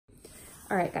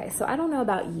All right, guys, so I don't know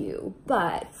about you,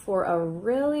 but for a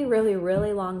really, really,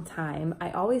 really long time,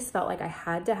 I always felt like I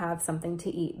had to have something to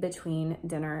eat between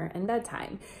dinner and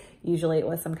bedtime. Usually it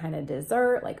was some kind of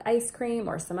dessert like ice cream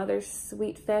or some other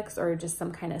sweet fix or just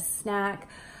some kind of snack.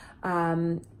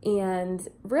 And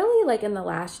really like in the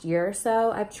last year or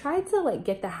so, I've tried to like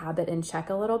get the habit in check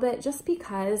a little bit just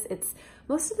because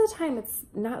most of the time it's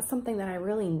not something that I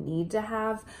really need to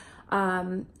have.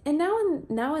 And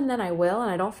now and then I will,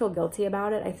 and I don't feel guilty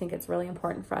about it. I think it's really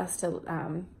important for us to,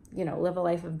 live a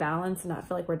life of balance and not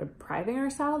feel like we're depriving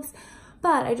ourselves.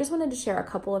 But I just wanted to share a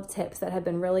couple of tips that have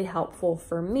been really helpful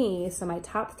for me. So my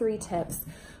top 3 tips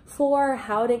for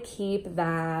how to keep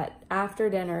that after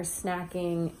dinner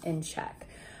snacking in check.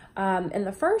 And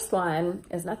the first one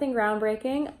is nothing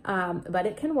groundbreaking, but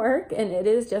it can work, and it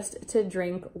is just to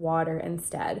drink water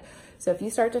instead. So if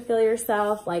you start to feel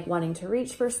yourself like wanting to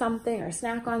reach for something or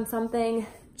snack on something,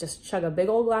 just chug a big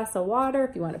old glass of water.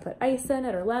 If you want to put ice in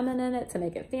it or lemon in it to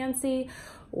make it fancy,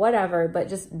 whatever, but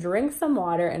just drink some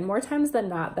water. And more times than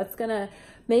not, that's gonna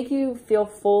make you feel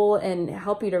full and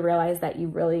help you to realize that you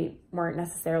really weren't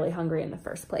necessarily hungry in the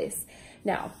first place.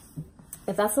 Now,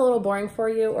 if that's a little boring for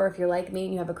you, or if you're like me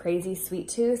and you have a crazy sweet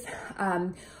tooth,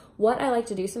 what I like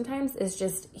to do sometimes is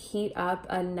just heat up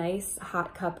a nice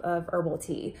hot cup of herbal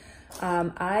tea.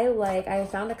 I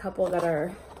found a couple that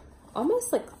are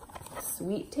almost like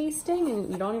sweet tasting,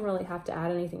 and you don't even really have to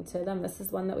add anything to them. This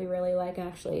is one that we really like, and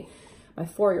actually my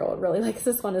 4-year-old really likes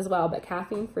this one as well, but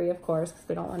caffeine free, of course, because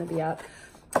we don't want to be up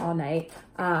all night.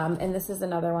 And this is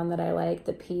another one that I like,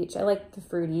 the peach. I like the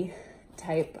fruity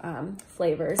type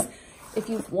flavors. If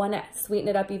you want to sweeten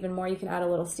it up even more, you can add a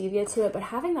little stevia to it, but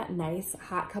having that nice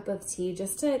hot cup of tea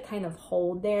just to kind of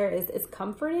hold there is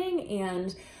comforting,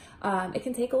 and it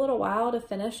can take a little while to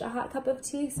finish a hot cup of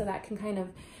tea, so that can kind of,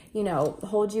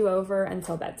 hold you over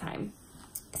until bedtime.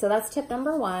 So that's tip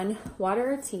number 1,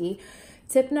 water or tea.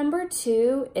 Tip number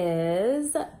 2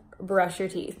 is brush your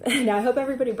teeth. Now, I hope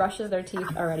everybody brushes their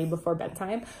teeth already before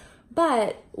bedtime,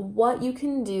 but what you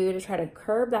can do to try to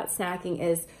curb that snacking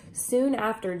is soon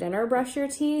after dinner, brush your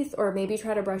teeth, or maybe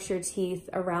try to brush your teeth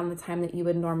around the time that you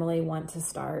would normally want to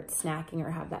start snacking or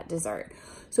have that dessert.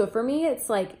 So for me, it's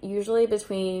like usually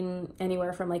between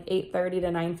anywhere from like 8:30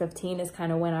 to 9:15 is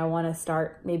kind of when I want to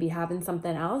start maybe having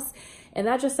something else. And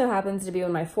that just so happens to be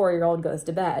when my 4-year-old goes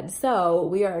to bed. So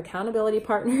we are accountability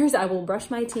partners. I will brush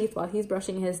my teeth while he's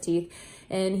brushing his teeth.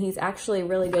 And he's actually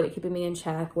really good at keeping me in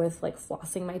check with like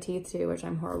flossing my teeth too, which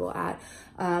I'm horrible at.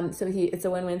 So it's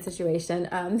a win-win situation.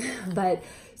 But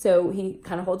so he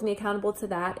kind of holds me accountable to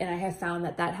that. And I have found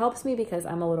that that helps me because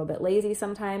I'm a little bit lazy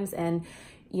sometimes. And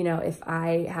if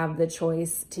I have the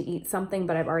choice to eat something,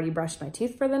 but I've already brushed my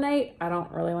teeth for the night, I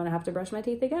don't really want to have to brush my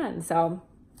teeth again. So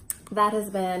that has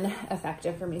been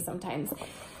effective for me sometimes.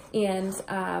 And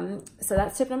so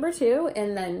that's tip number 2.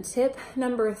 And then tip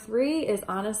number 3 is,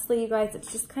 honestly, you guys,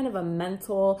 it's just kind of a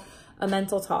mental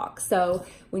talk. So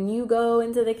when you go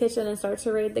into the kitchen and start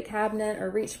to raid the cabinet or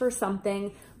reach for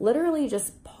something, literally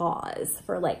just pause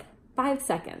for like 5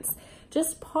 seconds.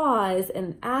 Just pause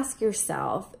and ask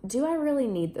yourself, do I really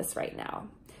need this right now?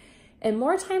 And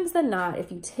more times than not,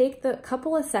 if you take the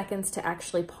couple of seconds to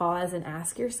actually pause and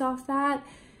ask yourself that,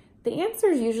 the answer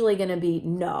is usually going to be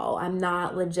no, I'm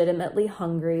not legitimately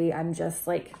hungry. I'm just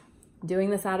like doing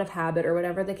this out of habit or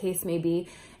whatever the case may be.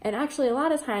 And actually, a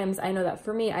lot of times, I know that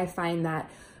for me, I find that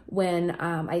when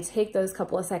I take those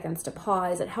couple of seconds to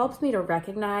pause, it helps me to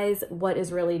recognize what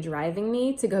is really driving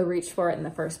me to go reach for it in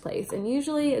the first place. And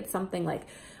usually it's something like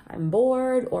I'm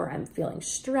bored, or I'm feeling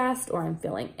stressed, or I'm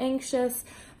feeling anxious,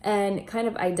 and kind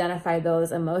of identify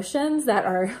those emotions that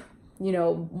are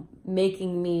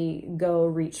making me go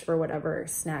reach for whatever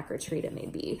snack or treat it may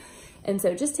be. And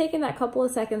so just taking that couple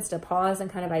of seconds to pause and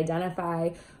kind of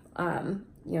identify,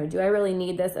 do I really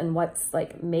need this, and what's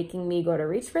like making me go to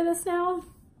reach for this now,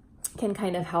 can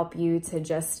kind of help you to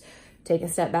just take a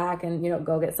step back and,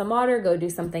 go get some water, go do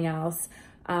something else,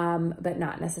 but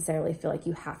not necessarily feel like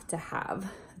you have to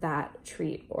have that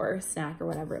treat or snack or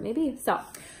whatever it may be. So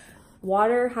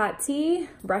water, hot tea,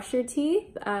 brush your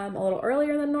teeth a little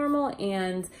earlier than normal,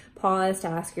 and pause to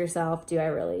ask yourself, do I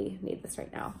really need this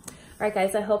right now? All right,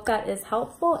 guys, I hope that is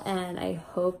helpful, and I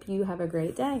hope you have a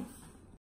great day.